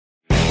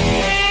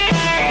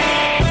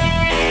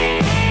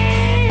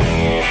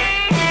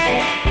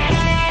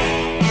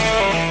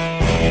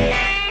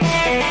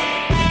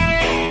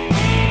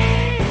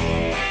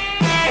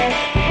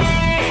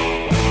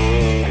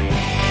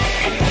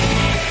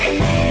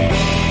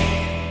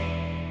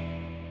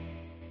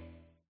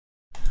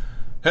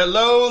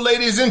Hello,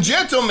 ladies and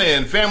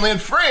gentlemen, family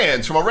and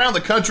friends from around the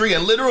country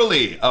and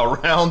literally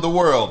around the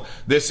world.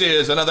 This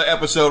is another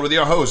episode with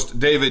your host,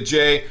 David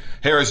J.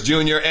 Harris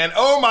Jr. And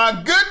oh my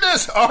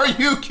goodness, are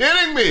you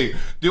kidding me?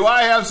 Do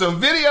I have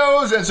some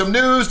videos and some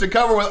news to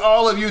cover with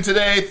all of you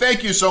today?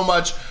 Thank you so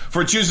much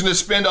for choosing to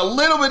spend a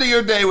little bit of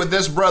your day with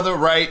this brother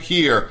right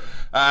here.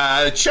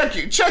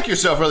 Check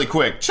yourself really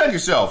quick. Check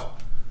yourself.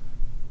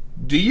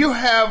 Do you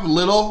have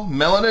little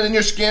melanin in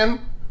your skin?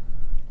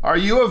 Are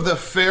you of the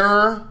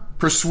fairer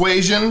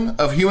persuasion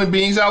of human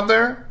beings out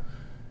there?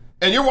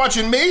 And you're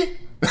watching me?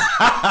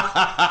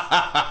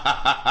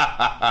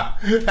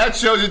 That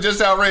shows you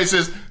just how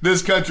racist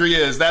this country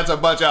is. That's a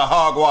bunch of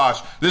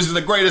hogwash. This is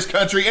the greatest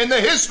country in the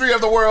history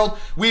of the world.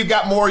 We've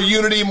got more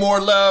unity, more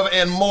love,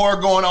 and more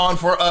going on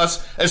for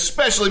us,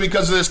 especially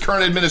because of this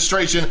current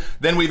administration,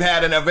 than we've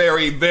had in a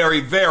very, very,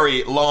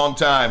 very long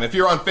time. If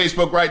you're on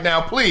Facebook right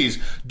now, please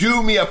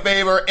do me a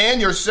favor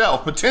and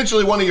yourself,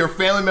 potentially one of your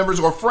family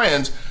members or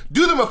friends,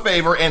 do them a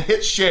favor and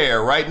hit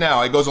share right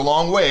now. It goes a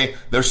long way.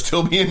 They're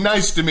still being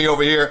nice to me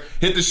over here.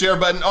 Hit the share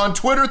button on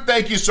Twitter.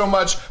 Thank you so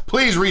much.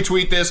 Please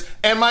retweet this.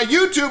 And my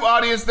YouTube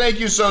audience, thank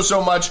you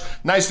so much.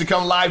 Nice to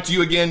come live to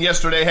you again.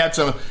 Yesterday had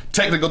some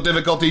technical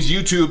difficulties.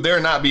 YouTube,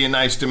 they're not being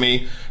nice to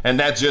me. And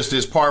that just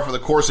is par for the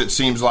course, it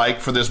seems like,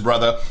 for this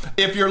brother.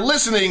 If you're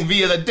listening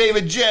via the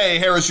David J.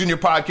 Harris Jr.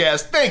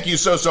 podcast, thank you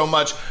so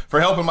much for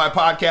helping my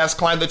podcast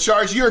climb the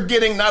charts. You're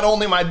getting not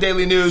only my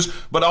daily news,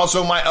 but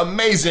also my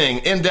amazing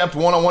in-depth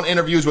one-on-one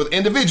interviews with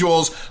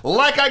individuals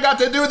like I got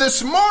to do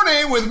this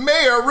morning with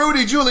Mayor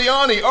Rudy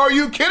Giuliani. Are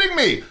you kidding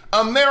me?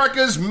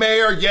 America's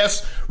mayor,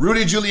 yes,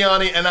 Rudy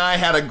Giuliani and I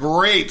had a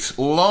great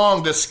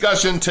long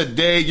discussion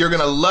today. You're going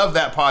to love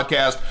that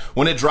podcast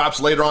when it drops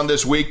later on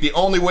this week. The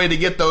only way to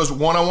get those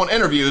one-on-one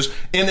interviews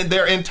in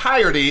their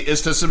entirety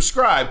is to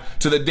subscribe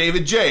to the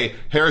David J.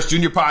 Harris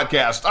Jr.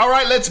 podcast. All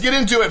right, let's get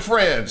into it,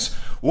 friends.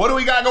 What do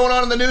we got going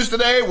on in the news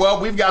today? Well,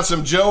 we've got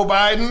some Joe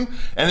Biden,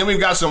 and then we've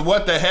got some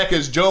what the heck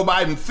is Joe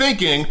Biden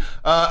thinking,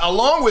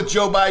 along with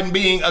Joe Biden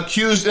being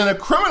accused in a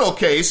criminal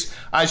case.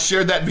 I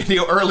shared that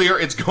video earlier.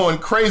 It's going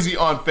crazy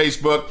on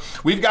Facebook.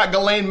 We've got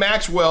Ghislaine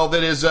Maxwell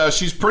that is,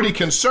 she's pretty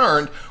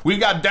concerned. We've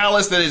got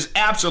Dallas that is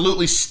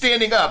absolutely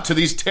standing up to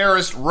these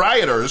terrorist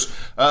rioters,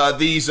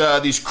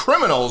 these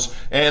criminals,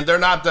 and they're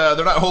not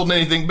holding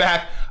anything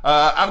back.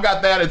 I've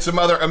got that and some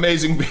other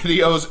amazing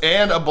videos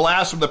and a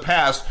blast from the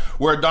past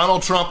where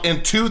Donald Trump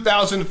in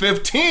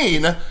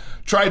 2015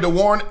 tried to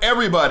warn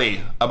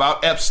everybody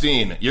about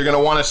Epstein. You're going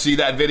to want to see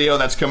that video.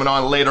 That's coming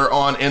on later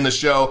on in the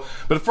show.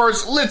 But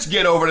first, let's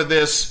get over to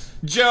this.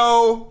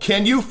 Joe,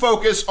 can you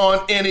focus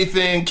on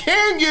anything?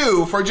 Can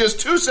you, for just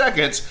 2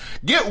 seconds,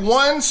 get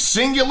one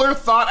singular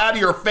thought out of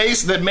your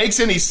face that makes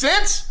any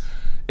sense?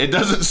 It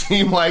doesn't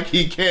seem like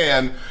he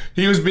can.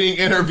 He was being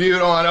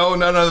interviewed on,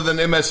 none other than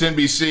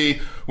MSNBC,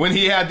 when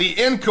he had the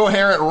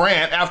incoherent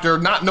rant after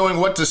not knowing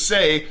what to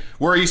say,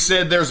 where he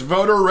said there's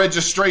voter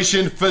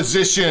registration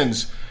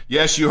physicians.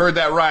 Yes, you heard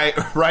that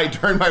right.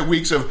 During my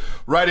weeks of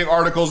writing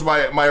articles,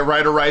 my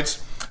writer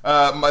writes,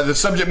 the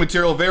subject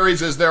material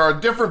varies as there are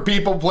different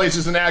people,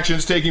 places, and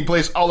actions taking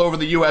place all over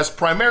the U.S.,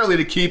 primarily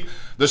to keep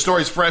the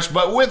stories fresh.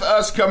 But with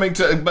us coming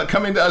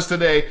to us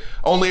today,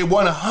 only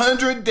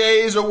 100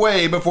 days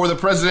away before the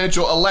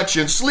presidential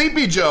election,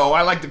 Sleepy Joe,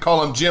 I like to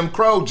call him Jim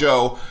Crow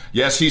Joe.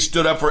 Yes, he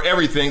stood up for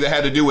everything that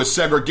had to do with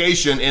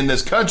segregation in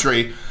this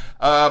country.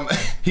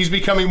 He's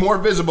becoming more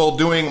visible,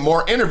 doing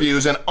more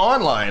interviews and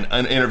online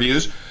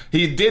interviews.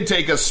 He did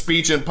take a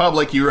speech in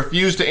public. He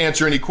refused to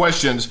answer any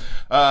questions.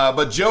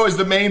 But Joe is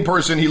the main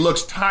person. He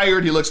looks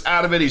tired. He looks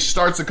out of it. He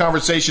starts the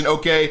conversation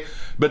okay,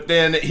 but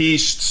then he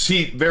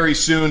very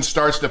soon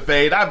starts to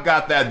fade. I've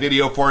got that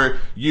video for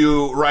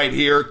you right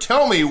here.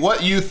 Tell me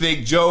what you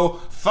think Joe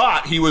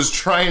thought he was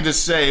trying to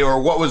say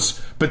or what was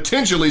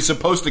potentially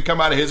supposed to come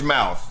out of his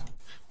mouth.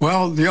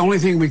 Well, the only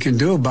thing we can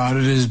do about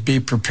it is be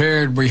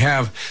prepared. We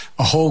have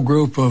a whole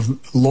group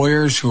of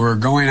lawyers who are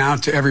going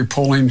out to every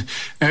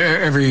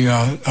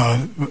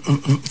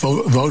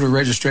voter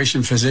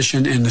registration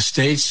physician in the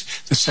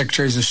states, the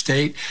secretaries of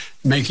state,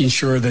 making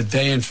sure that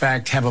they, in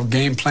fact, have a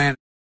game plan.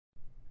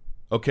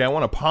 Okay, I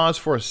want to pause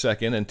for a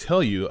second and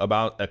tell you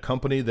about a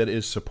company that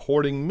is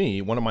supporting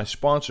me, one of my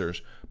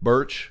sponsors,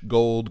 Birch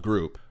Gold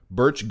Group.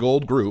 Birch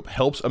Gold Group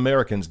helps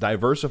Americans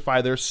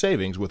diversify their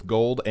savings with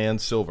gold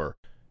and silver.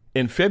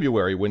 In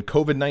February, when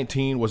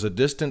COVID-19 was a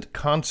distant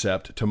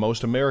concept to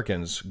most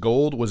Americans,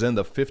 gold was in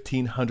the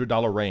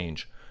 $1,500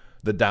 range.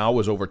 The Dow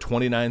was over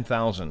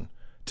 29,000.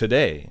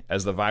 Today,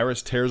 as the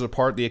virus tears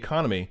apart the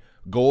economy,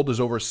 gold is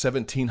over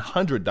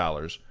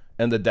 $1,700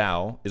 and the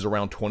Dow is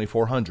around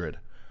 2,400.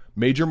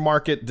 Major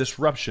market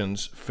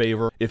disruptions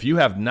favor. If you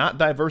have not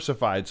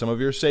diversified some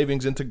of your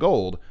savings into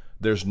gold,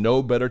 there's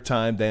no better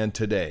time than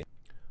today.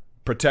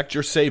 Protect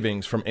your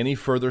savings from any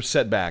further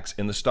setbacks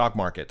in the stock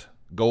market.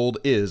 Gold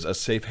is a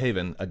safe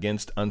haven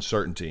against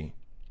uncertainty.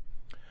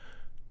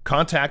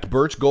 Contact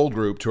Birch Gold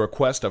Group to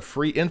request a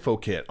free info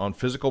kit on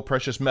physical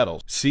precious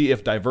metals. See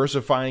if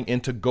diversifying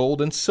into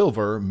gold and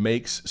silver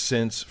makes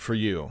sense for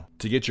you.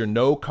 To get your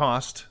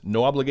no-cost,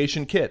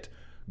 no-obligation kit,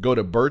 go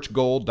to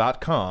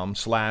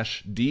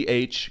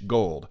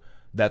birchgold.com/dhgold.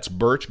 That's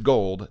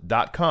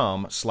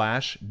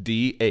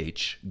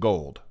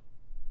birchgold.com/dhgold.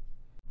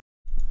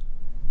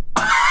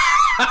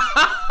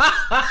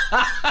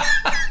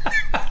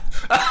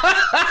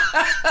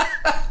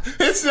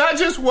 It's not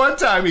just one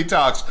time he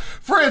talks.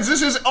 Friends,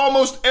 this is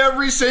almost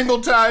every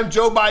single time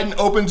Joe Biden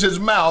opens his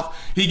mouth.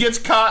 He gets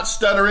caught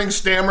stuttering,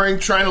 stammering,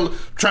 trying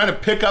to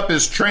pick up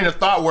his train of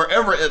thought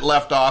wherever it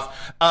left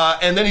off.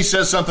 And then he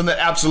says something that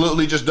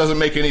absolutely just doesn't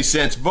make any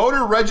sense.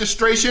 Voter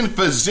registration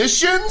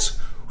physicians?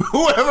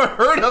 Who ever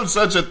heard of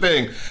such a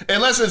thing?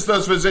 Unless it's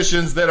those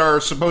physicians that are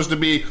supposed to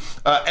be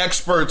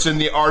experts in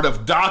the art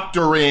of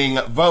doctoring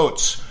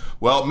votes.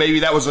 Well, maybe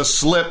that was a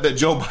slip that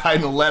Joe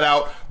Biden let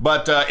out.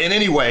 But in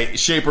any way,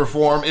 shape, or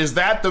form, is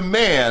that the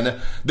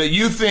man that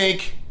you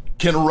think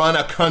can run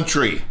a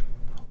country?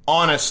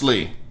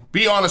 Honestly,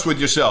 be honest with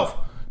yourself.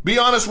 Be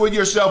honest with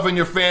yourself and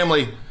your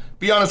family.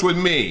 Be honest with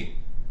me.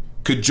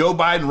 Could Joe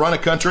Biden run a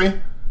country?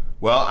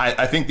 Well,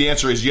 I think the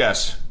answer is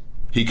yes.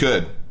 He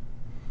could.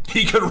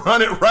 He could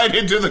run it right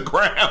into the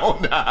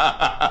ground.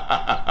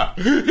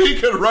 He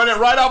could run it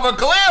right off a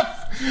cliff.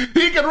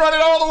 He could run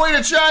it all the way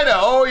to China.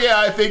 Oh, yeah,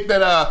 I think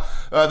that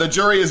the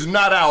jury is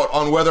not out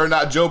on whether or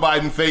not Joe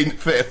Biden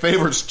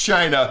favors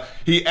China.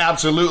 He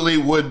absolutely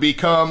would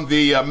become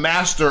the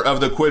master of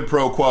the quid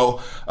pro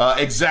quo,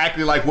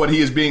 exactly like what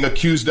he is being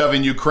accused of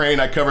in Ukraine.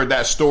 I covered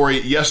that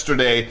story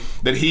yesterday,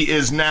 that he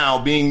is now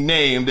being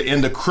named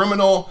in the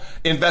criminal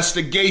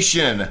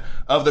investigation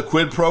of the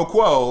quid pro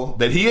quo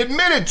that he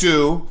admitted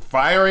to,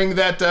 firing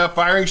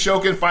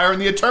Shokin, firing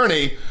the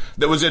attorney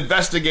that was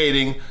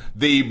investigating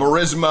the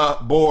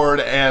Burisma board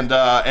and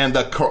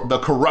the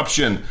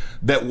corruption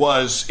that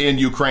was in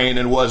Ukraine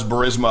and was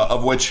Burisma,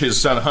 of which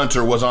his son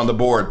Hunter was on the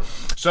board.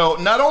 So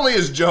not only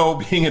is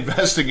Joe being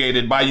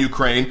investigated by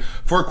Ukraine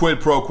for quid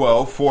pro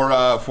quo,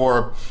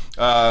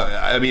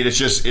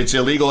 it's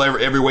illegal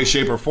every way,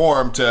 shape, or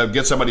form to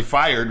get somebody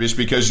fired just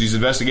because he's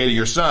investigating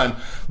your son.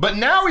 But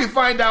now we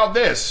find out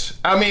this.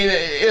 I mean,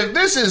 if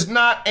this is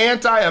not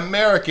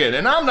anti-American,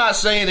 and I'm not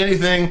saying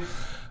anything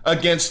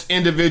against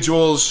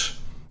individuals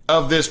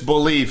of this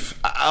belief,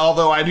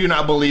 although I do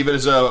not believe it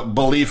is a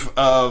belief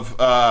of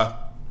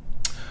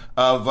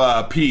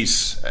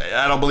peace.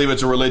 I don't believe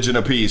it's a religion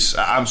of peace.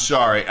 I'm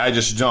sorry. I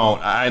just don't.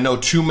 I know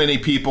too many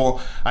people.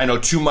 I know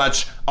too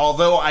much.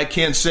 Although I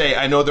can say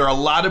I know there are a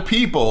lot of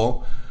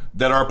people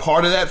that are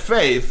part of that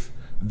faith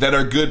that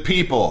are good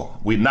people.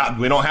 We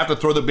don't have to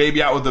throw the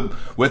baby out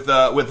with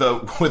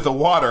the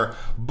water.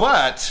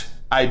 But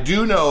I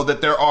do know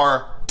that there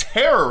are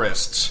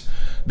terrorists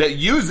that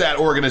use that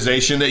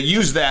organization, that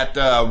use that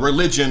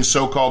religion,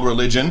 so-called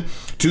religion,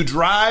 to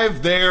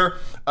drive their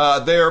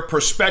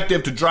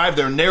perspective, to drive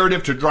their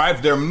narrative, to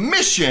drive their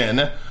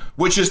mission,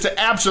 which is to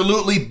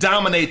absolutely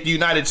dominate the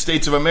United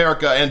States of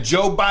America. And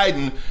Joe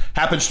Biden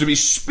happens to be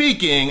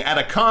speaking at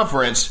a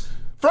conference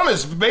from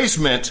his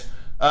basement,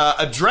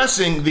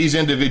 addressing these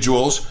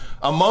individuals,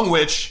 among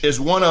which is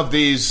one of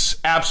these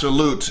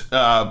absolute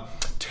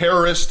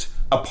terrorist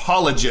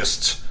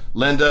apologists,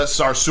 Linda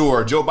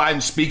Sarsour. Joe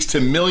Biden speaks to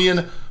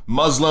Million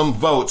Muslim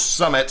Votes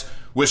Summit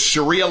with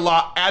Sharia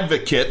law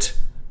advocate,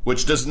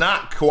 which does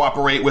not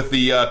cooperate with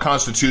the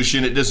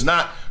Constitution. It does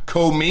not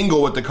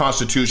commingle with the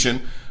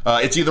Constitution.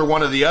 It's either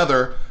one or the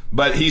other.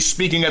 But he's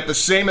speaking at the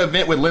same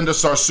event with Linda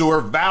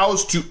Sarsour,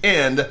 vows to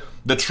end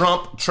the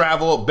Trump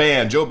travel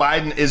ban. Joe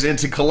Biden is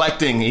into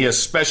collecting. He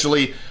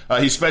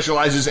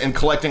specializes in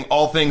collecting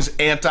all things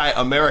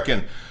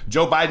anti-American.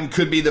 Joe Biden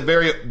could be the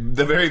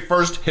very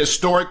first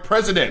historic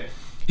president.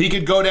 He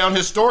could go down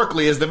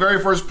historically as the very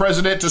first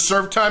president to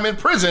serve time in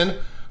prison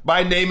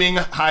by naming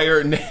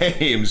higher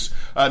names.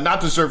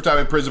 Not to serve time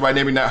in prison by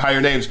naming higher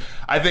names.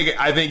 I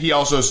think he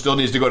also still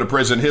needs to go to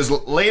prison. His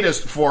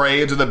latest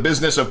foray into the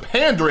business of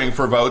pandering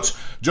for votes,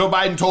 Joe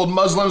Biden told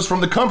Muslims from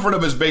the comfort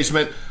of his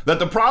basement that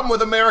the problem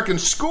with American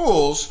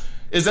schools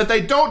is that they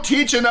don't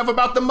teach enough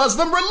about the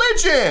Muslim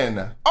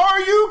religion.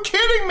 Are you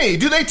kidding me?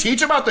 Do they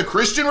teach about the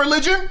Christian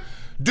religion?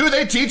 Do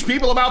they teach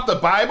people about the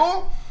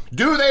Bible?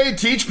 Do they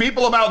teach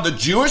people about the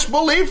Jewish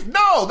belief?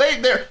 No,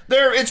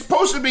 there's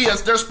supposed to be a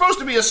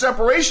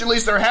separation, at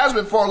least there has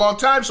been for a long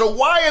time. So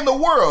why in the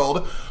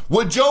world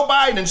would Joe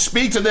Biden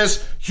speak to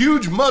this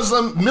huge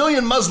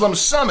Million Muslim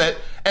summit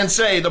and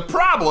say the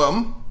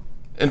problem,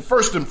 and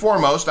first and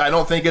foremost, I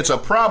don't think it's a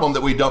problem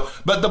that we don't,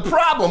 but the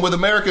problem with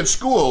American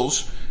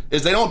schools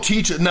is they don't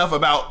teach enough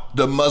about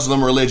the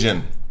Muslim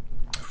religion.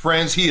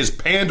 Friends, he is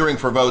pandering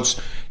for votes.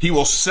 He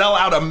will sell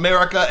out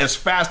America as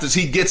fast as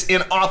he gets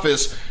in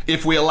office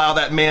if we allow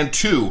that man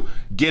to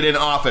get in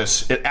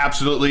office. It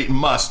absolutely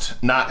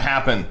must not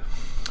happen.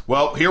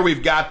 Well, here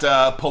we've got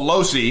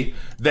Pelosi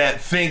that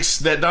thinks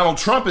that Donald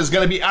Trump is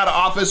going to be out of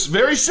office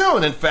very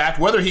soon. In fact,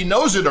 whether he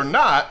knows it or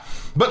not.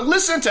 But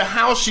listen to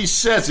how she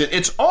says it.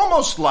 It's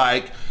almost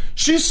like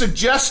she's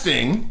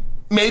suggesting,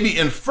 maybe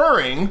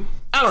inferring,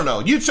 I don't know.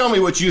 You tell me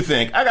what you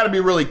think. I got to be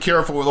really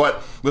careful with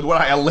with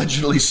what I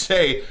allegedly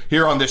say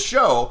here on this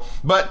show.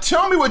 But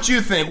tell me what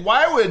you think.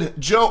 Why would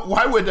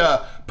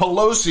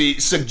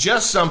Pelosi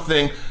suggest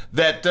something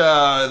that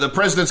the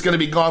president's going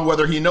to be gone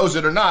whether he knows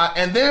it or not,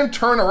 and then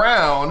turn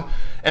around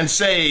and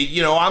say,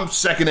 you know, I'm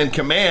second in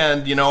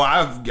command. You know,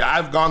 I've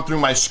gone through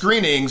my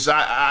screenings.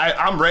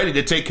 I'm ready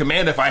to take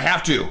command if I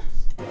have to.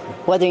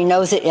 Whether he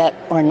knows it yet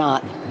or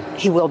not,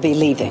 he will be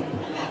leaving.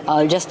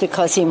 Just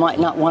because he might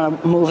not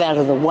want to move out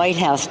of the White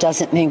House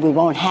doesn't mean we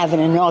won't have an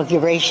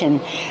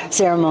inauguration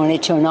ceremony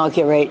to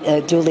inaugurate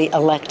a duly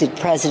elected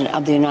president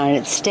of the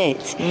United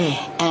States.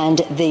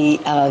 And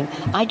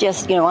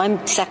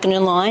I'm second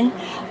in line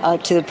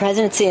to the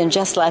presidency. And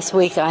just last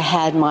week, I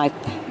had my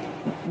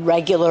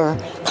regular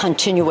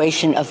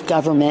continuation of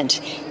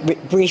government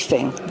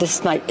briefing.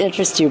 This might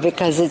interest you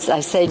because I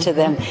say to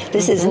them,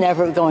 this is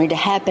never going to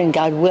happen.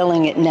 God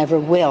willing, it never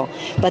will.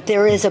 But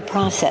there is a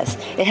process.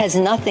 It has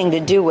nothing to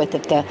do with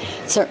if the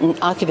certain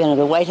occupant of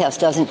the White House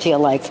doesn't feel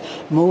like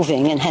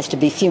moving and has to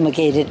be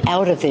fumigated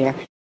out of there.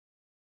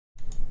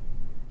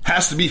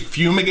 Has to be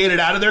fumigated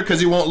out of there because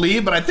he won't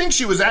leave? But I think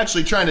she was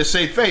actually trying to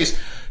save face,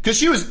 because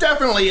she was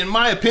definitely, in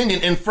my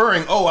opinion,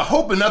 inferring, oh, I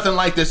hope nothing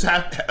like this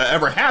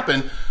ever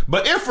happened.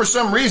 But if for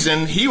some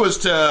reason he was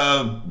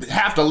to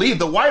have to leave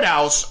the White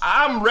House,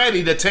 I'm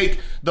ready to take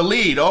the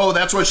lead. Oh,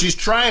 that's what she's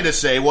trying to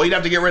say. Well, you'd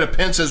have to get rid of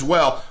Pence as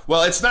well.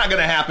 Well, it's not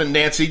going to happen,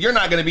 Nancy. You're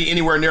not going to be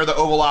anywhere near the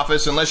Oval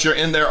Office unless you're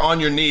in there on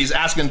your knees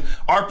asking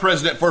our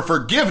president for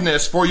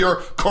forgiveness for your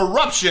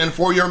corruption,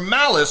 for your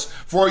malice,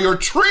 for your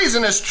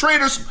treasonous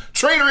traitors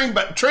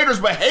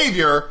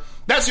behavior.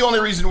 That's the only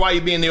reason why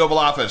you'd be in the Oval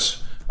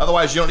Office.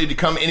 Otherwise, you don't need to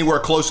come anywhere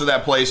close to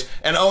that place.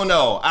 And oh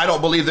no, I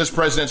don't believe this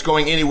president's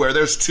going anywhere.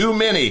 There's too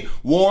many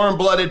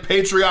warm-blooded,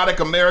 patriotic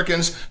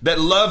Americans that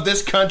love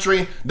this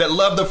country, that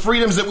love the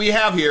freedoms that we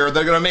have here.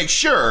 They're going to make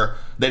sure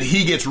that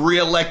he gets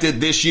reelected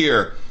this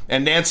year.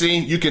 And Nancy,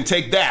 you can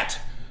take that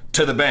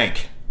to the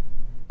bank.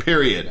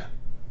 Period.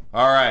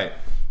 All right.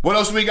 What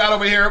else we got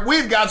over here?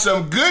 We've got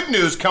some good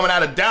news coming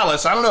out of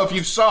Dallas. I don't know if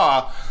you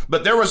saw,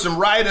 but there was some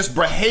riotous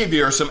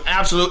behavior, some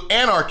absolute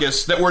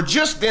anarchists that were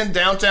just in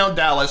downtown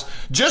Dallas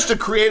just to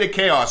create a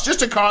chaos, just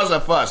to cause a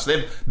fuss.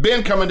 They've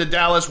been coming to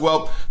Dallas.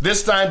 Well,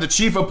 this time the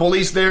chief of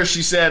police there,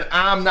 she said,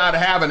 I'm not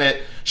having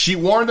it. She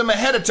warned them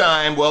ahead of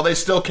time. Well, they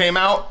still came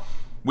out.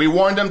 We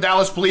warned them.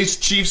 Dallas police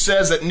chief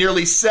says that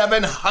nearly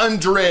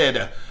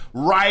 700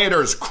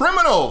 rioters,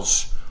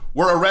 criminals,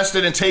 were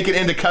arrested and taken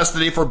into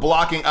custody for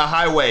blocking a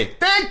highway.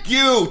 Thank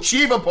you,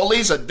 Chief of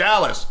Police of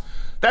Dallas.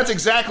 That's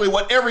exactly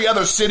what every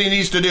other city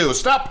needs to do.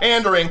 Stop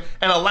pandering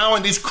and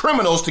allowing these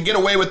criminals to get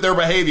away with their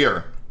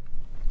behavior.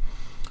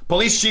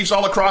 Police chiefs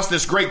all across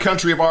this great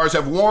country of ours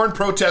have warned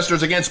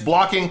protesters against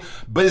blocking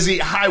busy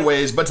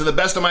highways, but to the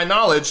best of my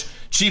knowledge,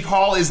 Chief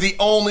Hall is the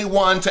only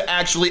one to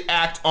actually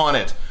act on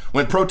it.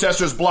 When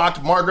protesters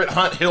blocked Margaret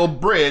Hunt Hill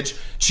Bridge,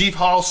 Chief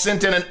Hall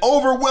sent in an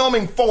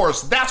overwhelming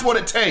force. That's what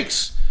it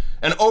takes.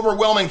 An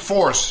overwhelming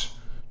force.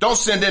 Don't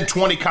send in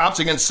 20 cops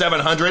against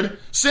 700.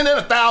 Send in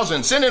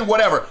 1,000. Send in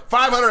whatever.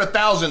 500,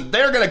 1,000.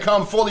 They're going to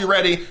come fully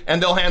ready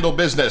and they'll handle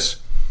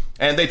business.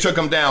 And they took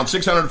them down.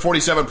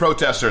 647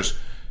 protesters.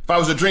 If I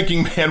was a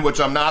drinking man, which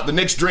I'm not, the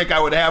next drink I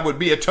would have would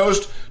be a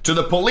toast to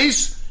the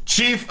police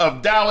chief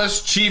of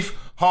Dallas, Chief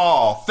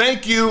Hall.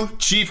 Thank you,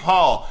 Chief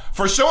Hall,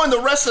 for showing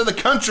the rest of the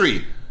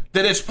country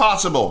that it's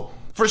possible.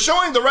 For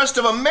showing the rest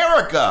of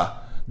America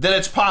that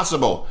it's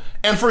possible.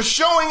 And for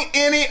showing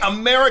any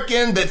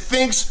American that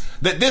thinks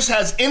that this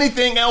has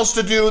anything else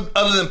to do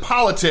other than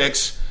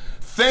politics,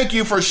 thank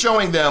you for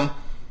showing them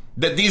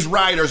that these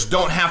rioters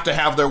don't have to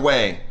have their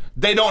way.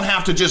 They don't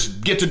have to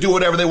just get to do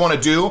whatever they want to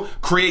do,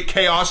 create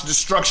chaos,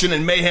 destruction,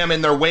 and mayhem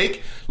in their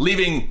wake,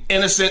 leaving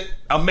innocent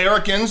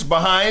Americans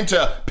behind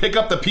to pick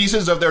up the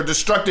pieces of their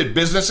destructive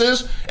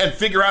businesses and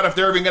figure out if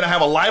they're even going to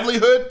have a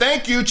livelihood.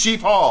 Thank you,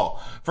 Chief Hall,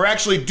 for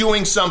actually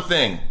doing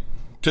something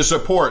to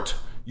support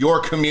your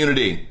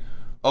community.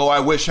 Oh,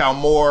 I wish how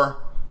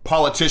more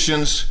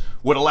politicians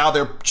would allow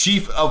their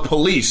chief of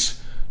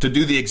police to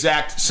do the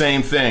exact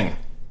same thing.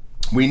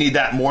 We need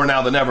that more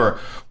now than ever.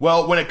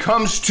 Well, when it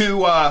comes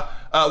to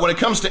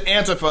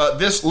Antifa,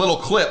 this little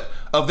clip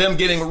of them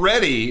getting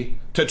ready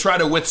to try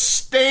to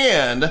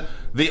withstand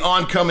the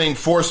oncoming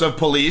force of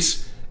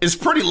police is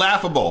pretty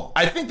laughable.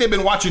 I think they've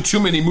been watching too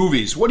many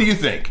movies. What do you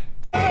think?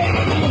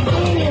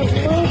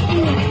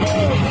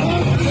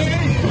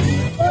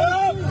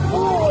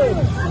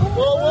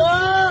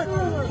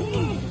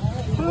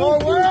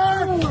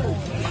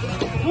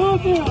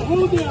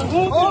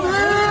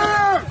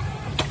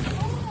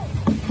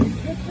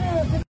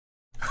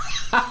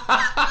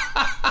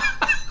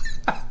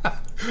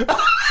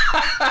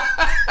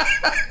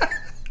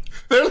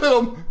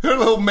 Their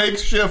little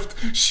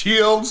makeshift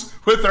shields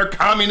with their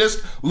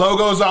communist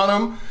logos on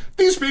them.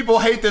 These people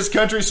hate this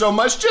country so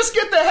much. Just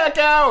get the heck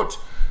out.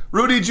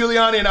 Rudy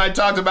Giuliani and I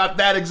talked about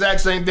that exact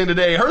same thing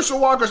today. Herschel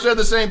Walker said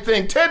the same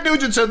thing. Ted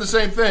Nugent said the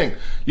same thing.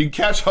 You can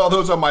catch all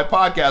those on my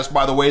podcast,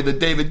 by the way, the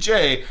David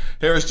J.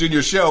 Harris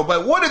Jr. Show.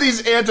 But what do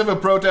these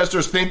Antifa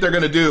protesters think they're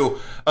going to do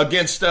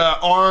against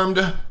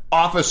armed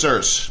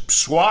officers?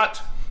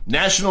 SWAT?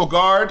 National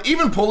Guard,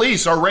 even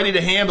police are ready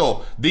to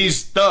handle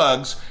these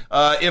thugs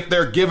if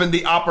they're given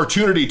the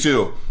opportunity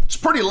to. It's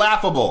pretty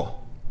laughable.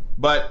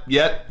 But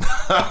yet,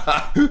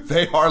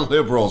 they are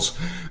liberals.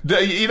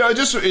 You know, it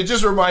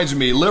just reminds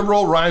me,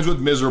 liberal rhymes with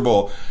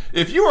miserable.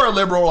 If you are a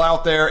liberal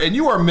out there and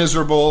you are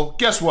miserable,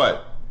 guess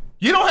what?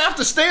 You don't have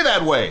to stay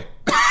that way.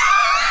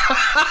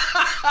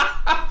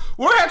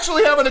 We're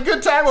actually having a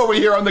good time over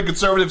here on the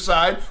conservative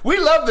side. We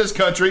love this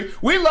country.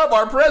 We love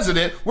our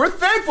president. We're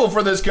thankful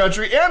for this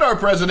country and our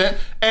president.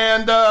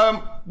 And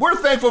we're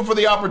thankful for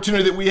the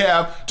opportunity that we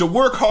have to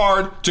work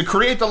hard to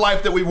create the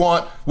life that we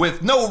want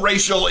with no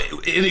racial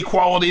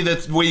inequality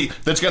that's going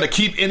to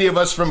keep any of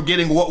us from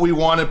getting what we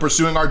want and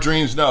pursuing our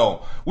dreams.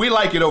 No, we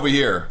like it over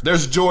here.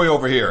 There's joy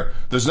over here.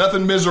 There's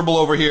nothing miserable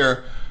over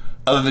here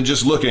other than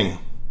just looking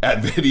at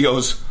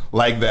videos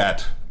like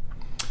that.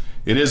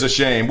 It is a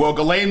shame. Well,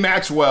 Ghislaine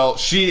Maxwell,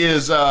 she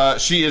is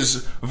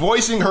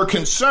voicing her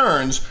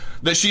concerns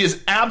that she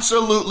is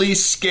absolutely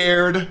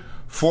scared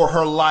for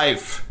her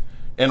life.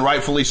 And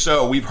rightfully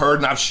so. We've heard,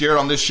 and I've shared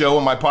on this show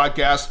and my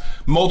podcast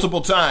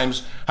multiple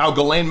times, how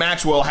Ghislaine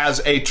Maxwell has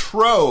a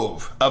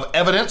trove of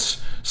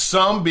evidence,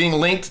 some being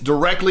linked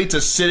directly to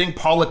sitting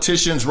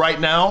politicians right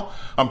now.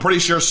 I'm pretty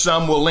sure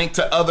some will link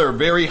to other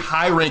very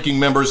high-ranking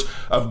members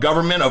of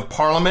government, of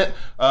parliament,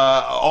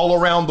 all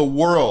around the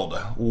world.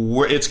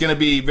 It's going to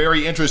be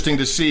very interesting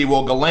to see.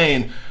 Well,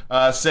 Ghislaine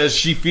says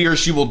she fears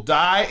she will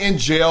die in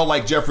jail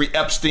like Jeffrey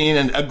Epstein,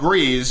 and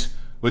agrees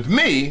with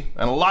me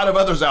and a lot of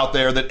others out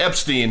there that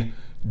Epstein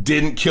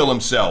didn't kill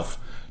himself.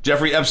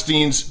 Jeffrey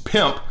Epstein's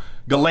pimp,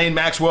 Ghislaine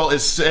Maxwell,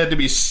 is said to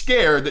be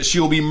scared that she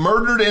will be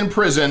murdered in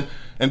prison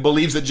and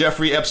believes that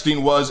Jeffrey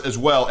Epstein was as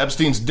well.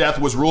 Epstein's death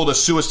was ruled a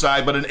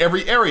suicide, but in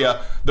every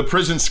area, the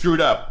prison screwed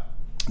up.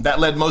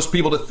 That led most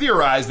people to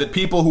theorize that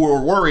people who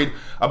were worried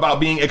about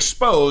being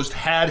exposed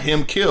had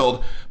him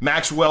killed.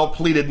 Maxwell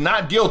pleaded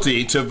not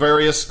guilty to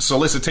various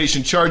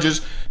solicitation charges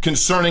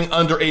concerning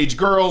underage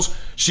girls.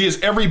 She is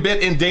every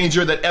bit in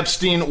danger that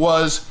Epstein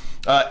was,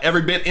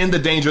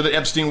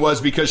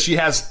 because she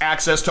has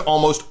access to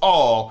almost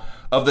all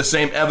of the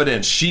same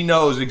evidence. She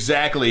knows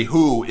exactly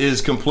who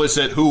is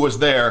complicit, who was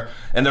there,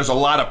 and there's a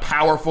lot of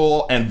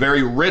powerful and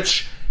very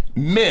rich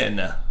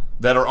men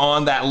that are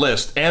on that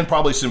list, and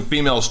probably some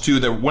females too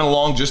that went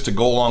along just to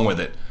go along with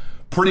it.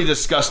 Pretty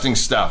disgusting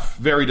stuff.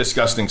 Very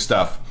disgusting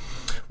stuff.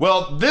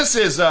 Well, this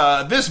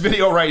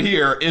video right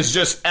here is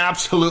just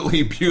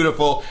absolutely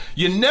beautiful.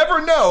 You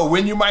never know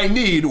when you might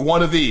need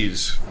one of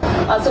these.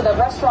 So that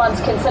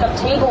restaurants can set up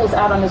tables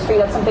out on the street.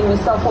 That's something we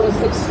saw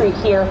 46th Street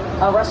here.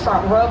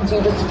 Restaurant Rogue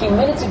do just a few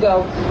minutes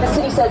ago. The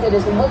city says it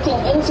is looking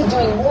into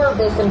doing more of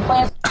this and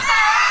plans.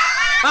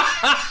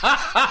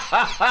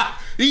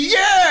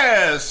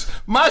 Yes!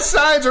 My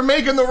signs are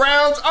making the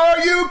rounds. Are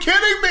you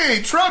kidding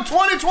me? Trump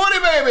 2020,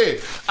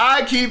 baby.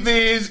 I keep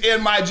these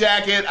in my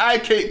jacket. I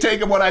can't take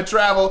them when I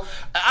travel.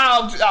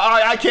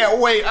 I can't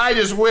wait. I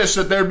just wish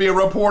that there'd be a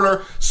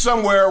reporter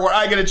somewhere where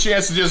I get a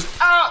chance to just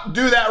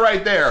do that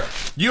right there.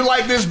 You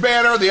like this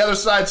banner? The other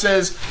side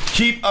says,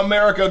 Keep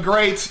America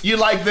Great. You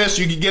like this?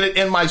 You can get it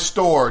in my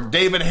store,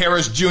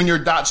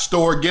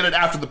 davidharrisjr.store. Get it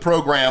after the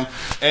program.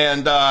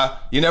 And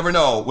you never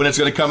know when it's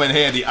going to come in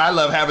handy. I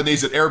love having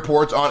these at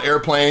airports, on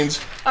airplanes.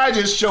 I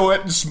just show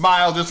it and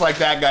smile just like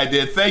that guy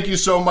did. Thank you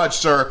so much,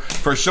 sir,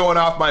 for showing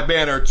off my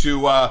banner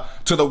to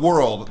the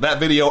world. That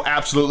video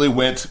absolutely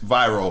went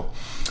viral.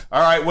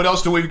 All right, what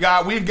else do we've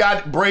got? We've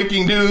got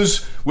breaking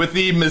news with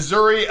the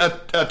Missouri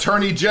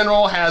Attorney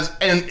General has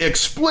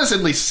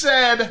explicitly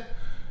said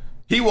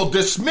he will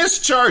dismiss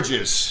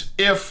charges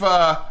if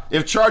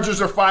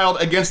charges are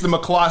filed against the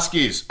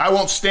McCloskeys. I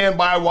won't stand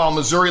by while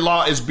Missouri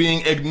law is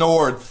being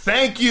ignored.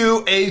 Thank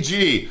you,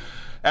 AG.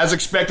 As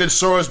expected,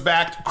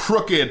 Soros-backed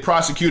crooked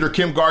prosecutor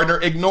Kim Gardner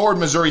ignored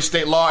Missouri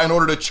state law in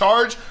order to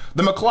charge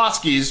the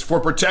McCloskeys for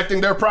protecting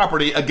their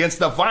property against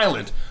the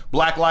violent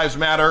Black Lives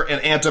Matter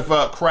and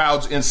Antifa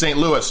crowds in St.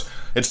 Louis.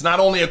 It's not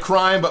only a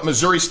crime, but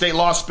Missouri state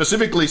law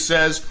specifically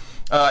says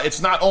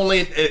it's not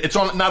only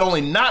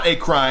not a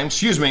crime,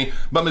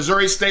 but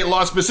Missouri state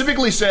law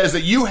specifically says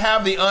that you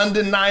have the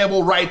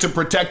undeniable right to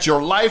protect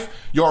your life,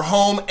 your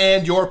home,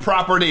 and your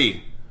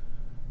property.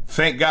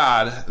 Thank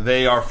God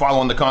they are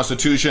following the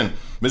Constitution.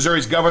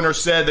 Missouri's governor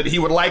said that he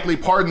would likely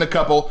pardon the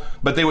couple,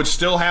 but they would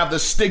still have the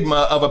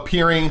stigma of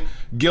appearing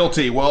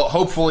guilty. Well,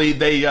 hopefully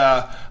they,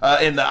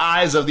 in the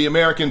eyes of the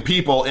American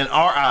people, in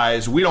our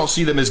eyes, we don't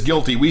see them as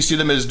guilty. We see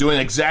them as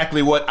doing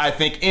exactly what I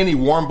think any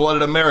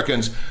warm-blooded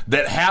Americans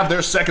that have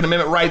their Second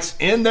Amendment rights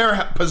in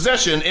their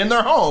possession, in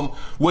their home,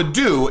 would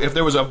do if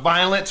there was a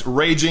violent,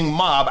 raging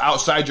mob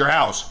outside your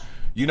house.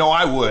 You know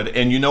I would,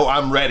 and you know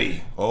I'm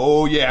ready.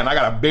 Oh yeah, and I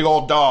got a big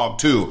old dog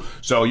too.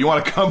 So you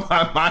want to come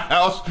by my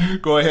house?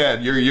 Go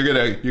ahead. You're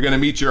gonna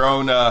meet your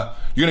own.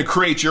 You're gonna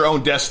create your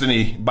own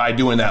destiny by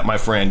doing that, my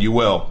friend. You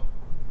will.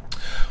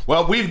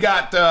 Well, we've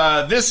got.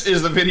 This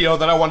is the video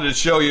that I wanted to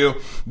show you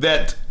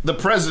that the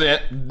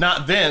president,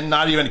 not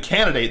even a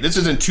candidate. This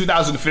is in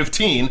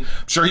 2015. I'm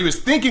sure he was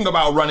thinking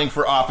about running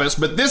for office,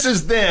 but this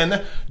is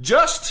then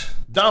just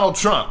Donald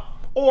Trump.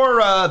 or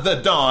the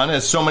Don,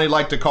 as so many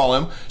like to call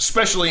him,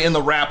 especially in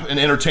the rap and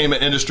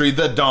entertainment industry,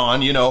 the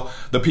Don, you know,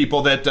 the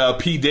people that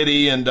P.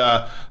 Diddy and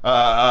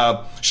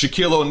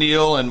Shaquille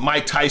O'Neal and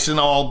Mike Tyson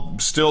all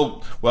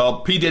still, well,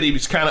 P. Diddy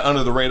was kind of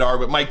under the radar,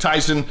 but Mike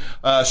Tyson,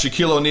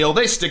 Shaquille O'Neal,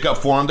 they stick up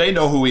for him. They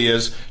know who he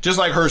is. Just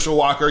like Herschel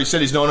Walker, he said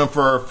he's known him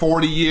for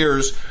 40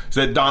 years,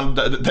 that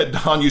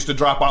Don used to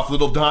drop off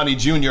little Donnie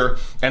Jr.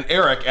 and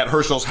Eric at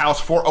Herschel's house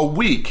for a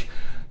week.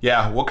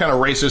 Yeah, what kind of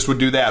racist would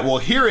do that? Well,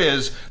 here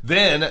is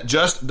then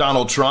just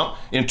Donald Trump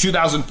in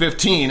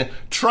 2015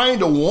 trying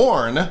to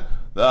warn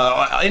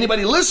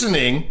anybody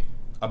listening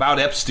about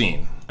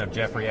Epstein. Of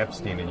Jeffrey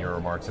Epstein in your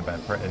remarks about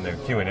in the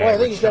Q&A. Well, I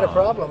think he's got a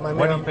problem. I mean,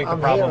 what do you think the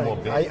problem will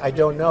be? I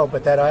don't know,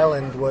 but that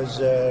island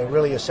was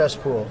really a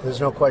cesspool.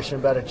 There's no question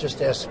about it.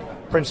 Just ask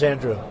Prince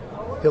Andrew.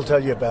 He'll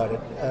tell you about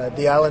it.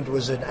 The island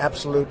was an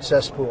absolute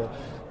cesspool.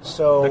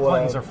 So, the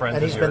Clintons are friends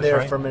and he's of been yours, there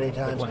right? for many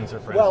times. The Clintons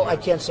are friends. Well, I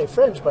can't say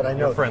friends, but I know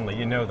You're them. friendly.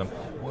 You know them.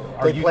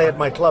 They play at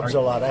my clubs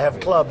a lot. I have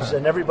clubs,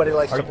 and everybody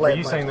likes to play at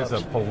my clubs. Are you saying there's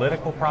a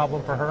political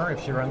problem for her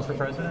if she runs for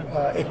president?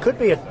 It could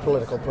be a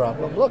political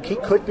problem. Look, he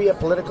could be a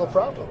political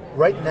problem.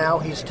 Right now,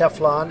 he's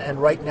Teflon,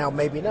 and right now,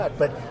 maybe not.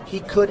 But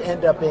he could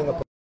end up being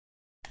a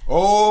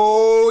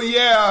Oh,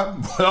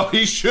 yeah. Well,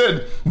 he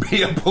should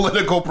be a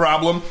political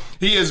problem.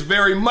 He is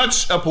very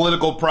much a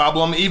political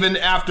problem. Even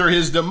after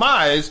his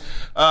demise,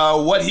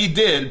 what he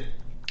did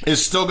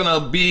is still going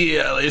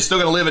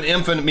to live in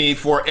infamy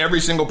for every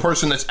single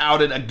person that's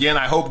outed. Again,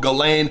 I hope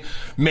Ghislaine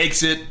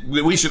makes it.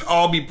 We should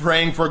all be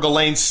praying for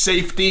Ghislaine's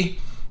safety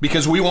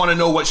because we want to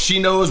know what she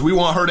knows. We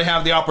want her to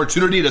have the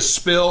opportunity to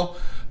spill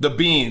the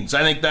beans.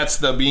 I think that's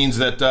the beans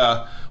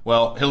that,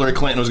 well, Hillary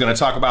Clinton was going to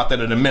talk about that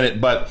in a minute,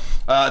 but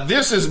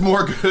this is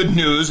more good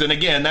news. And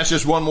again, that's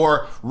just one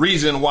more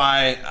reason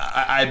why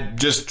I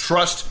just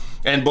trust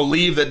and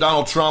believe that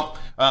Donald Trump,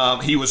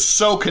 he was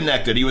so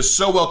connected. He was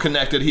so well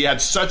connected. He had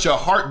such a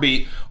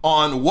heartbeat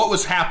on what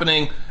was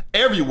happening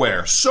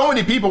everywhere. So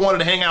many people wanted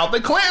to hang out. The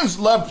Clintons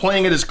loved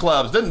playing at his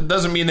clubs.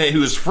 Doesn't mean that he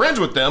was friends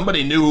with them, but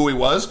he knew who he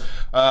was.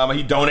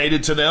 He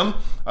donated to them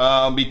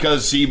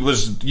because he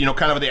was, you know,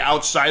 kind of the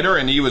outsider,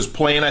 and he was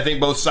playing, I think,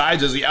 both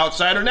sides as the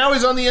outsider. Now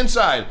he's on the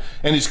inside,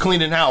 and he's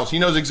cleaning house. He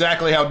knows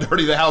exactly how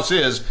dirty the house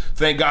is.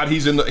 Thank God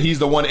he's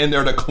the one in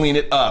there to clean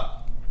it up.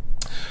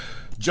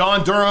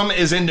 John Durham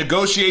is in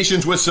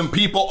negotiations with some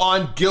people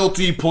on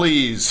guilty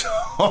pleas.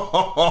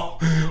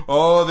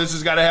 Oh, this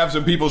has got to have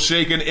some people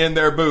shaking in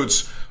their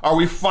boots. Are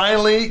we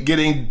finally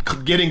getting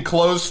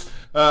close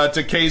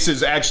to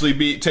cases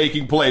actually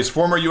taking place?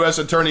 Former U.S.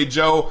 Attorney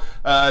Joe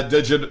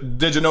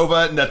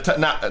DiGenova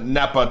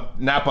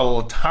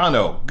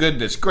Napolitano,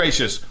 goodness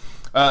gracious,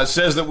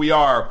 says that we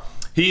are.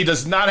 He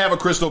does not have a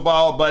crystal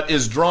ball, but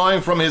is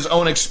drawing from his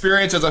own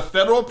experience as a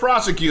federal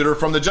prosecutor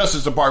from the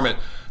Justice Department.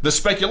 The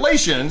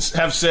speculations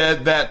have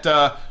said that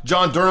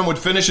John Durham would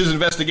finish his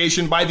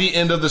investigation by the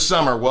end of the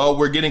summer. Well,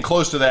 we're getting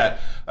close to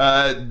that.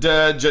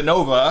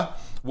 DeGenova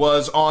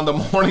was on the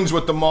Mornings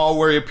with the Mall,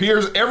 where he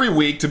appears every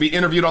week to be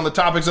interviewed on the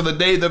topics of the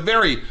day. The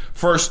very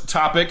first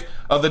topic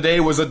of the day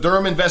was a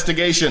Durham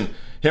investigation.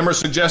 Himmer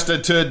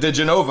suggested to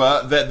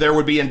DeGenova that there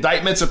would be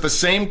indictments at the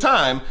same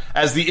time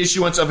as the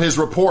issuance of his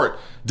report.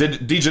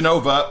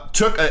 DeGenova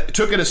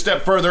took it a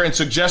step further and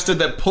suggested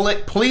that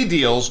plea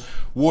deals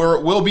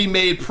will be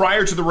made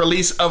prior to the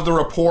release of the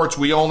reports.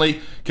 We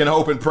only can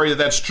hope and pray that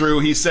that's true.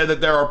 He said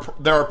that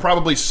there are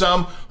probably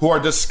some who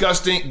are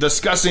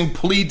discussing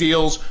plea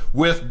deals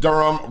with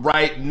Durham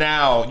right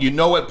now. You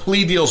know what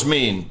plea deals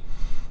mean?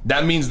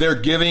 That means they're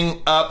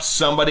giving up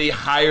somebody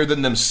higher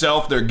than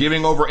themselves. They're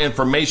giving over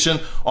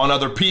information on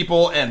other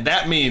people, and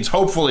that means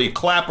hopefully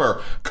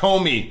Clapper,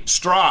 Comey,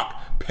 Strzok,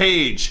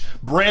 Page,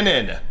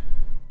 Brennan,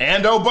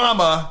 and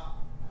Obama,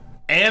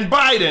 and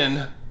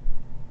Biden.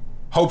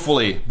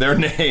 Hopefully their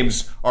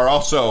names are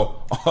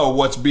also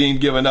what's being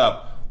given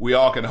up. We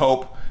all can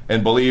hope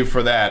and believe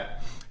for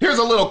that. Here's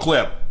a little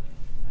clip.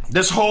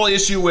 This whole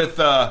issue with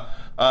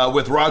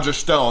Roger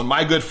Stone,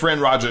 my good friend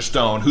Roger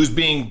Stone, who's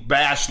being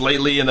bashed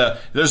lately, and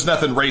there's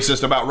nothing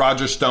racist about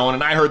Roger Stone,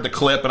 and I heard the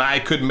clip and I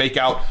couldn't make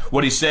out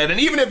what he said. And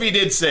even if he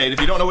did say it,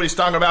 if you don't know what he's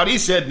talking about, he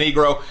said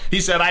Negro. He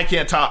said, I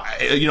can't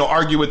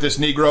argue with this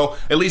Negro.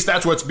 At least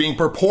that's what's being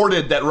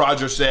purported that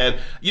Roger said.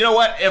 You know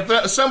what?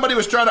 If somebody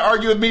was trying to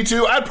argue with me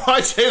too, I'd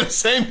probably say the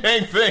same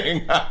dang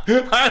thing.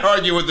 I'd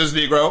argue with this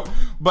Negro.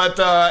 But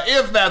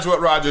if that's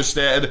what Roger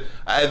said,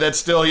 that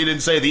still, he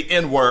didn't say the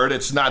N-word.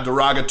 It's not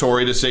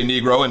derogatory to say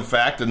Negro. In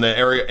fact, in the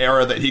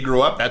era that he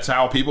grew up, that's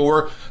how people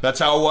were. That's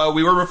how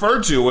we were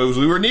referred to.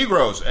 We were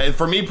Negroes. And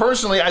for me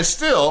personally, I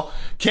still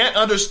can't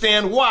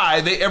understand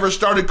why they ever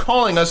started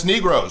calling us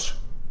Negroes.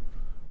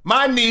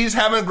 My knees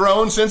haven't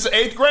grown since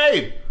 8th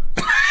grade.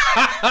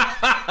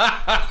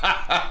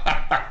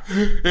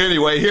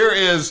 Anyway, here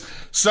is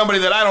somebody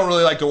that I don't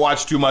really like to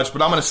watch too much,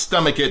 but I'm going to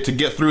stomach it to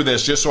get through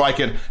this just so I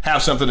can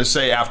have something to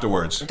say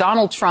afterwards.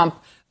 Donald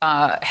Trump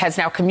has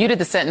now commuted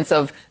the sentence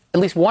of at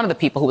least one of the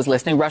people who was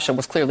listening. Russia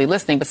was clearly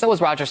listening, but so was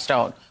Roger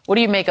Stone. What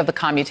do you make of the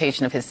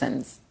commutation of his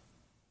sentence?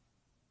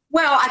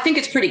 Well, I think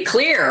it's pretty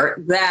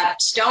clear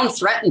that Stone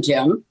threatened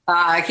him.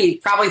 He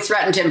probably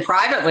threatened him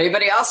privately,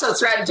 but he also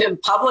threatened him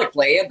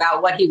publicly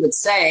about what he would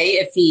say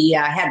if he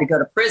had to go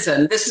to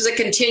prison. This is a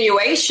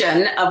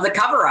continuation of the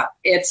cover-up.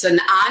 It's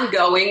an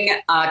ongoing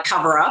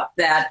cover-up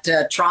that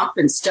Trump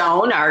and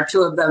Stone are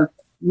two of the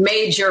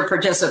major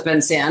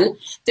participants in,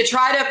 to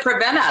try to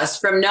prevent us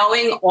from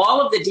knowing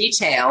all of the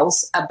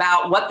details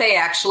about what they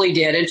actually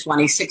did in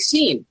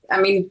 2016. I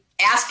mean,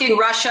 asking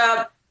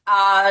Russia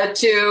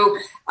to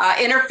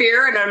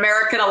interfere in an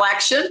American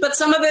election, but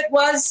some of it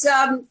was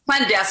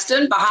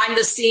clandestine, behind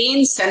the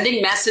scenes,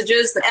 sending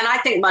messages, and I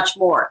think much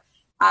more.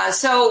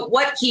 So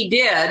what he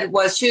did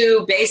was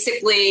to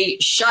basically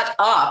shut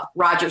up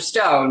Roger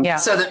Stone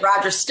so that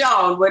Roger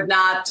Stone would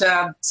not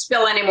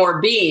spill any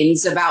more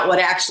beans about what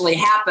actually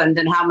happened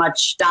and how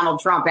much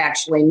Donald Trump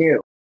actually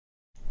knew.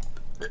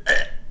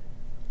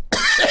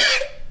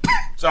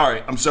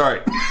 I'm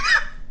sorry.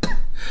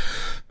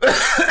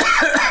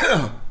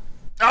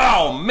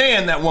 Oh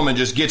man, that woman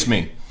just gets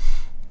me.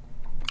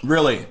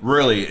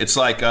 Really, it's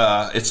like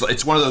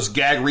it's one of those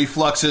gag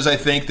refluxes. I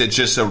think that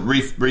just a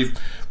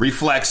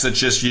reflex that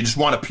just you just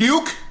want to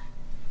puke.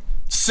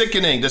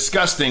 Sickening,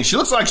 disgusting. She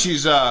looks like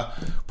she's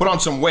put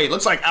on some weight.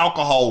 Looks like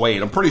alcohol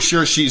weight. I'm pretty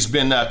sure she's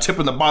been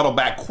tipping the bottle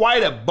back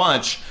quite a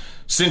bunch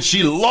since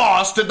she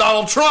lost to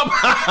Donald Trump.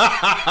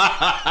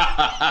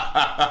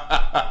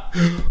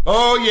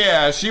 Oh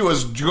yeah, she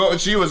was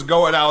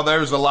going out.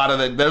 There's a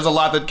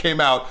lot that came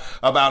out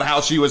about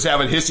how she was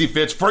having hissy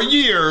fits for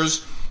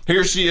years.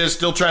 Here she is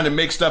still trying to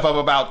make stuff up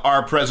about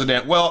our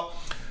president. Well,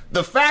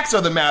 the facts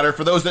of the matter,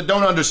 for those that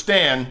don't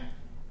understand,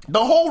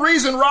 the whole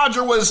reason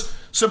Roger was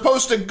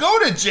supposed to go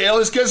to jail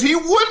is because he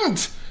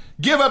wouldn't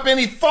give up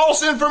any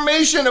false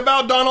information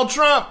about Donald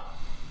Trump.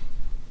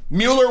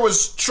 Mueller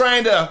was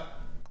trying to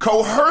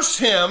coerce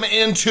him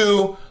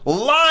into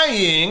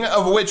lying,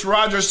 of which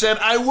Roger said,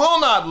 "I will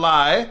not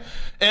lie."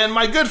 And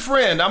my good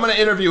friend, I'm going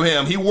to interview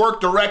him. He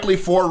worked directly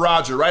for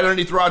Roger, right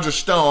underneath Roger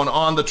Stone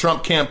on the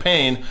Trump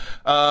campaign.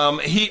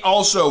 He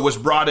also was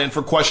brought in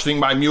for questioning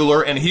by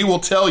Mueller, and he will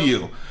tell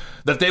you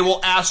that they will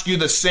ask you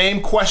the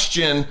same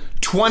question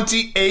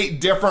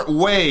 28 different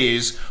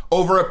ways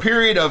over a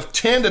period of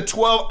 10 to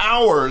 12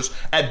 hours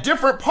at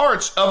different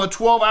parts of a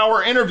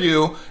 12-hour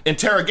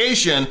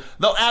interrogation.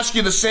 They'll ask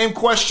you the same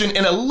question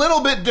in a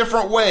little bit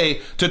different way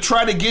to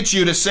try to get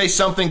you to say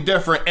something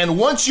different. And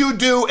once you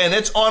do, and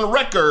it's on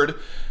record,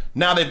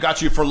 now they've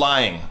got you for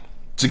lying.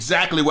 It's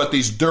exactly what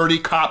these dirty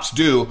cops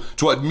do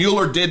to what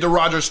Mueller did to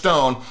Roger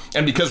Stone.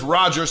 And because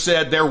Roger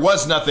said there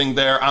was nothing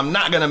there, I'm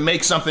not going to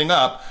make something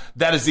up.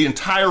 That is the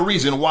entire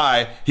reason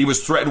why he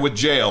was threatened with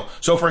jail.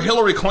 So for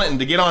Hillary Clinton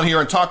to get on here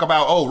and talk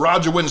about, oh,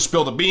 Roger wouldn't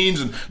spill the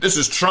beans and this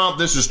is Trump,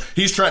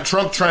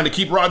 Trump trying to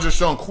keep Roger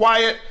Stone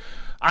quiet.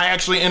 I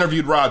actually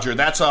interviewed Roger.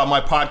 That's on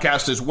my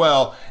podcast as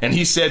well. And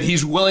he said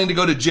he's willing to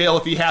go to jail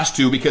if he has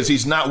to because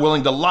he's not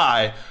willing to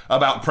lie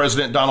about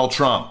President Donald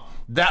Trump.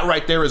 That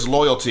right there is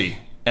loyalty.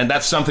 And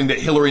that's something that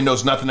Hillary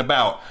knows nothing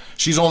about.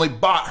 She's only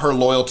bought her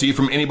loyalty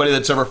from anybody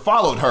that's ever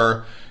followed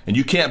her. And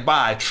you can't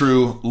buy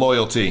true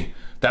loyalty.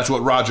 That's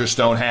what Roger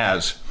Stone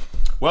has.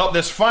 Well,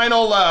 this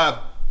final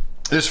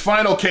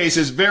case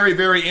is very,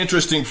 very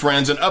interesting,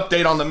 friends. An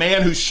update on the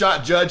man who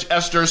shot Judge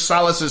Esther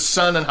Salas'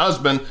 son and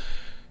husband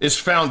is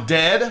found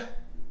dead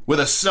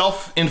with a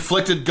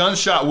self-inflicted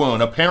gunshot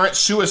wound, apparent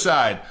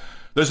suicide.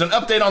 There's an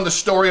update on the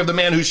story of the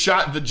man who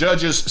shot the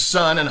judge's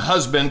son and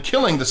husband,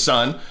 killing the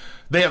son.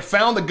 They have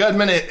found the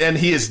gunman, and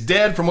he is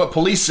dead from what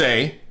police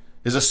say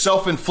is a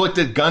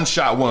self-inflicted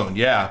gunshot wound.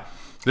 Yeah.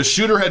 The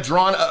shooter had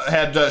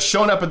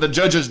shown up at the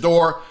judge's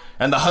door,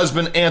 and the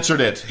husband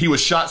answered it. He was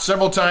shot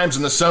several times,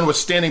 and the son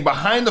was standing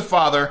behind the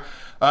father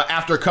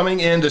after coming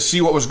in to see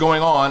what was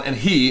going on, and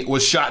he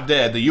was shot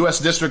dead. The U.S.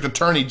 District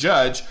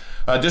Judge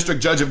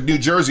of New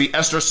Jersey,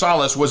 Esther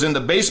Salas, was in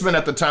the basement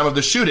at the time of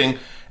the shooting,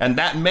 and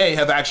that may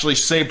have actually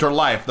saved her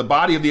life. The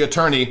body of the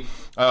attorney,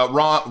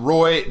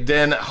 Roy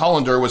Den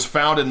Hollander, was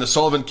found in the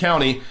Sullivan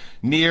County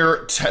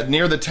near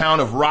the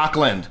town of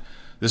Rockland.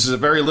 This is a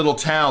very little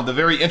town. The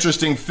very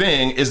interesting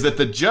thing is that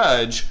the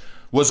judge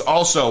was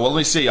also, well, let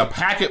me see, a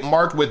packet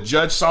marked with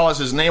Judge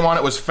Salas' name on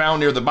it was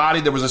found near the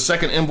body. There was a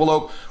second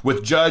envelope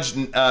with Judge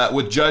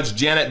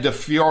Janet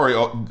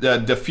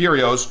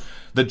DeFurios,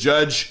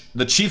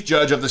 the chief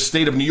judge of the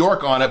state of New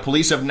York, on it.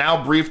 Police have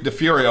now briefed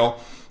DeFurio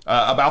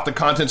about the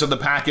contents of the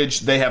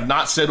package. They have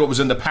not said what was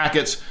in the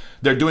packets.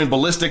 They're doing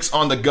ballistics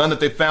on the gun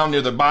that they found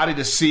near the body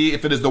to see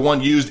if it is the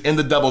one used in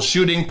the double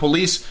shooting.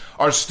 Police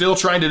are still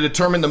trying to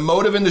determine the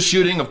motive in the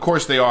shooting. Of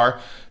course they are.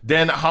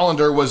 Den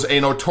Hollander was a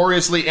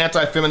notoriously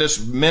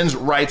anti-feminist men's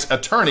rights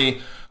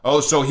attorney.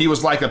 Oh, so he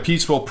was like a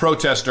peaceful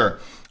protester.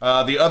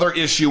 The other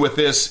issue with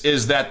this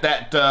is that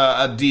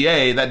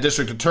DA, that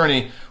district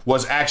attorney,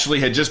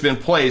 had just been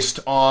placed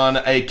on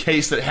a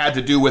case that had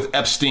to do with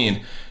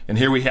Epstein. And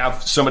here we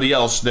have somebody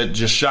else that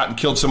just shot and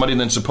killed somebody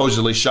and then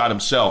supposedly shot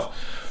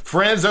himself.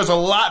 Friends, there's a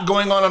lot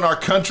going on in our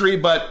country,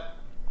 but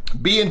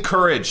be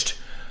encouraged.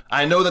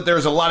 I know that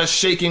there's a lot of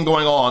shaking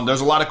going on. There's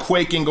a lot of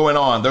quaking going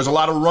on. There's a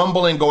lot of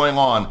rumbling going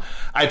on.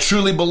 I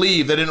truly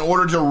believe that in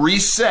order to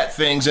reset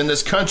things in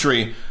this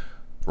country,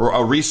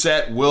 a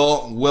reset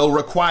will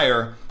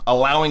require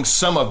allowing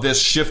some of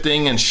this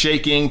shifting and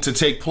shaking to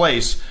take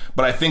place.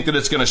 But I think that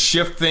it's going to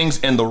shift things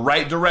in the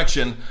right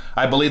direction.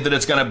 I believe that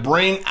it's going to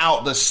bring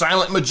out the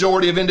silent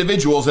majority of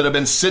individuals that have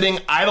been sitting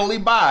idly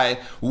by,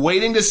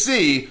 waiting to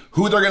see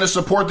who they're going to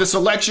support this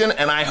election.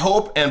 And I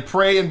hope and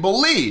pray and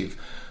believe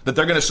that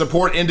they're going to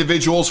support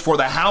individuals for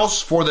the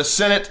House, for the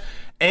Senate,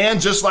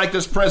 and just like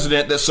this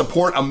president, that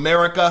support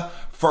America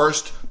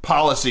First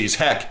policies.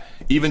 Heck,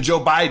 even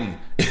Joe Biden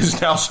is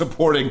now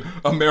supporting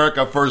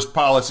America First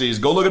policies.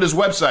 Go look at his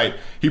website.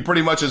 He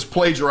pretty much has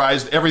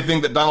plagiarized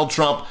everything that Donald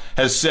Trump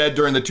has said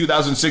during the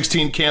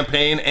 2016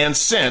 campaign and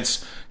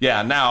since.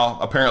 Yeah, now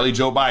apparently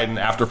Joe Biden,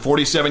 after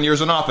 47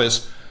 years in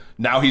office,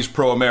 now he's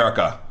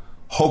pro-America.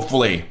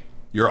 Hopefully,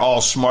 you're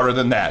all smarter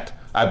than that.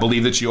 I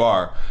believe that you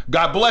are.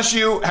 God bless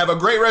you. Have a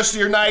great rest of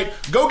your night.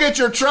 Go get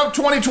your Trump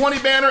 2020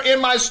 banner in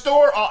my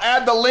store. I'll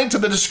add the link to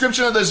the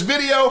description of this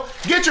video.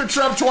 Get your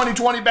Trump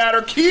 2020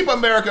 banner. Keep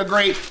America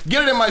great.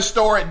 Get it in my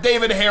store at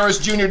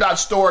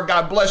davidharrisjr.store.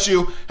 God bless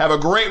you. Have a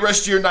great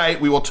rest of your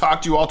night. We will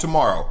talk to you all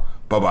tomorrow.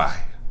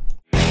 Bye-bye.